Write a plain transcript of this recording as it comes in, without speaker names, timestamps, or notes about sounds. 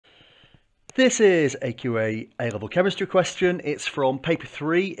This is AQA A-level Chemistry question. It's from paper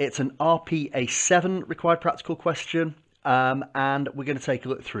 3. It's an RPA7 required practical question. And we're going to take a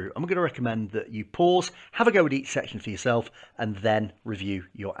look through. I'm going to recommend that you pause, have a go at each section for yourself, and then review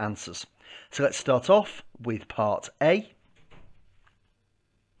your answers. So let's start off with part A,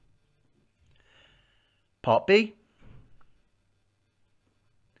 part B,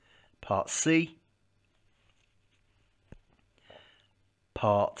 part C,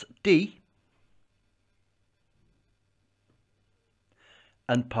 part D,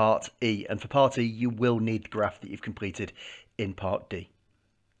 and part E. And for part E, you will need the graph that you've completed in part D.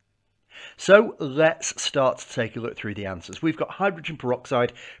 So let's start to take a look through the answers. We've got hydrogen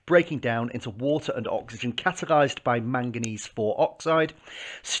peroxide breaking down into water and oxygen catalysed by manganese 4 oxide.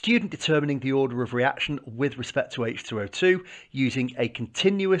 Student determining the order of reaction with respect to H2O2 using a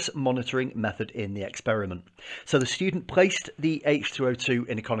continuous monitoring method in the experiment. So the student placed the H2O2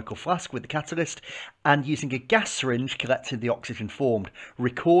 in a conical flask with the catalyst and using a gas syringe collected the oxygen formed,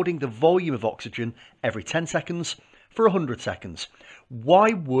 recording the volume of oxygen every 10 seconds for 100 seconds.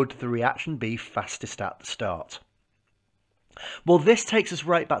 Why would the reaction be fastest at the start? Well, this takes us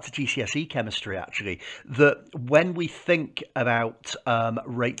right back to GCSE chemistry, actually, that when we think about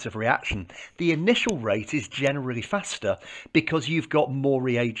rates of reaction, the initial rate is generally faster because you've got more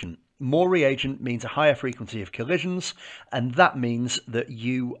reagent. More reagent means a higher frequency of collisions, and that means that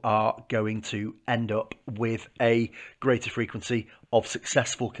you are going to end up with a greater frequency of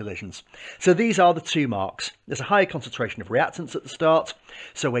successful collisions. So these are the two marks. There's a higher concentration of reactants at the start,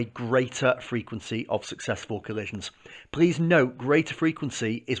 so a greater frequency of successful collisions. Please note, greater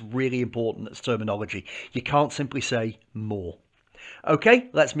frequency is really important as terminology. You can't simply say more.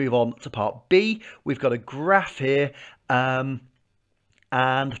 Okay, let's move on to part B. We've got a graph here.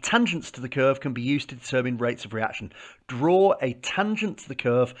 And tangents to the curve can be used to determine rates of reaction. Draw a tangent to the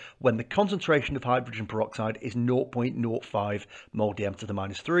curve when the concentration of hydrogen peroxide is 0.05 mole diameter to the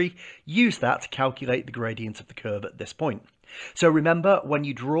minus 3. Use that to calculate the gradient of the curve at this point. So remember, when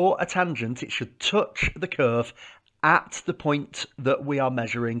you draw a tangent, it should touch the curve at the point that we are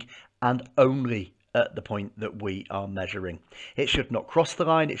measuring and only at the point that we are measuring. It should not cross the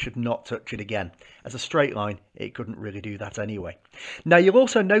line, it should not touch it again. As a straight line, it couldn't really do that anyway. Now you'll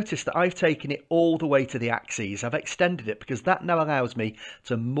also notice that I've taken it all the way to the axes. I've extended it because that now allows me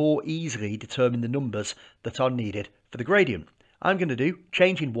to more easily determine the numbers that are needed for the gradient. I'm going to do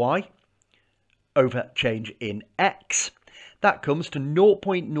change in y over change in x. That comes to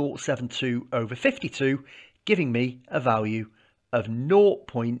 0.072 over 52, giving me a value of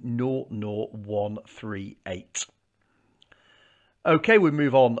 0.00138. Okay, we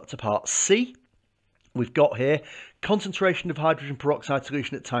move on to part C. We've got here concentration of hydrogen peroxide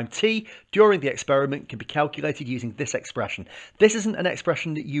solution at time t during the experiment can be calculated using this expression. This isn't an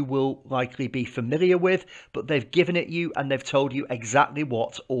expression that you will likely be familiar with, but they've given it you and they've told you exactly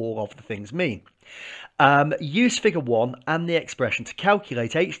what all of the things mean. Use figure 1 and the expression to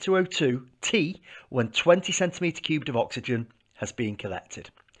calculate H2O2 T when 20 centimetre cubed of oxygen has been collected.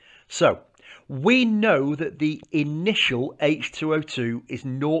 So we know that the initial H2O2 is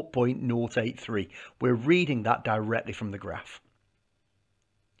 0.083. We're reading that directly from the graph.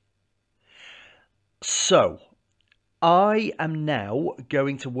 So I am now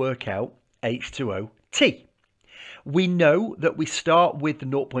going to work out H2O T. We know that we start with the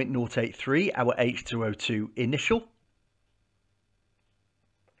 0.083, our H2O2 initial,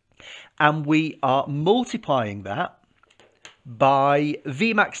 and we are multiplying that by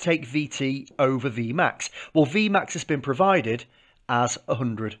Vmax take Vt over Vmax. Well, Vmax has been provided as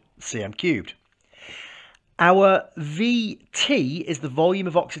 100 cm cubed. Our Vt is the volume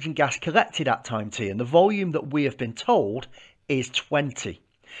of oxygen gas collected at time t, and the volume that we have been told is 20.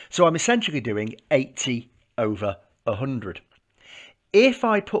 So I'm essentially doing 80 over 100. If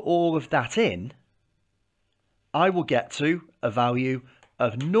I put all of that in, I will get to a value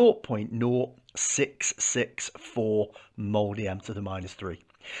of 0.0664 mole diameter to the minus 3.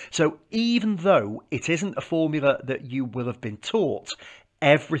 So even though it isn't a formula that you will have been taught,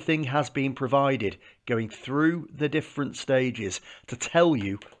 everything has been provided going through the different stages to tell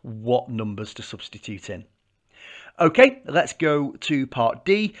you what numbers to substitute in. Okay, let's go to part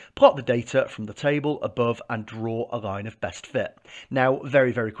D, plot the data from the table above and draw a line of best fit. Now,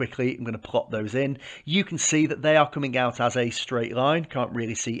 very, very quickly, I'm going to plot those in. You can see that they are coming out as a straight line. Can't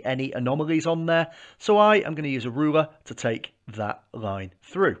really see any anomalies on there. So I am going to use a ruler to take that line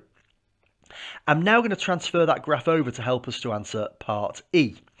through. I'm now going to transfer that graph over to help us to answer part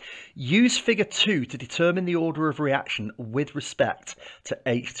E. Use figure 2 to determine the order of reaction with respect to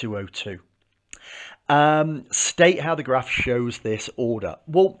H2O2. State how the graph shows this order.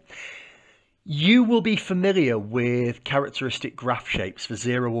 Well, You will be familiar with characteristic graph shapes for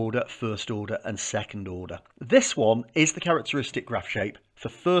zero order, first order and second order. This one is the characteristic graph shape for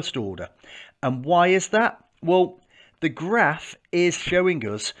first order. And why is that? Well, the graph is showing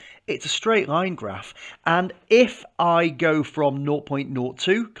us it's a straight line graph, and if I go from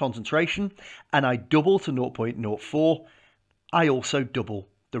 0.02 concentration and I double to 0.04, I also double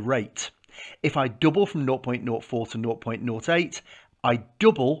the rate. If I double from 0.04 to 0.08, I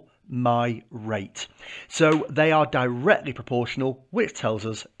double my rate. So they are directly proportional, which tells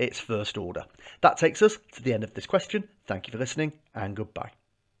us it's first order. That takes us to the end of this question. Thank you for listening, and goodbye.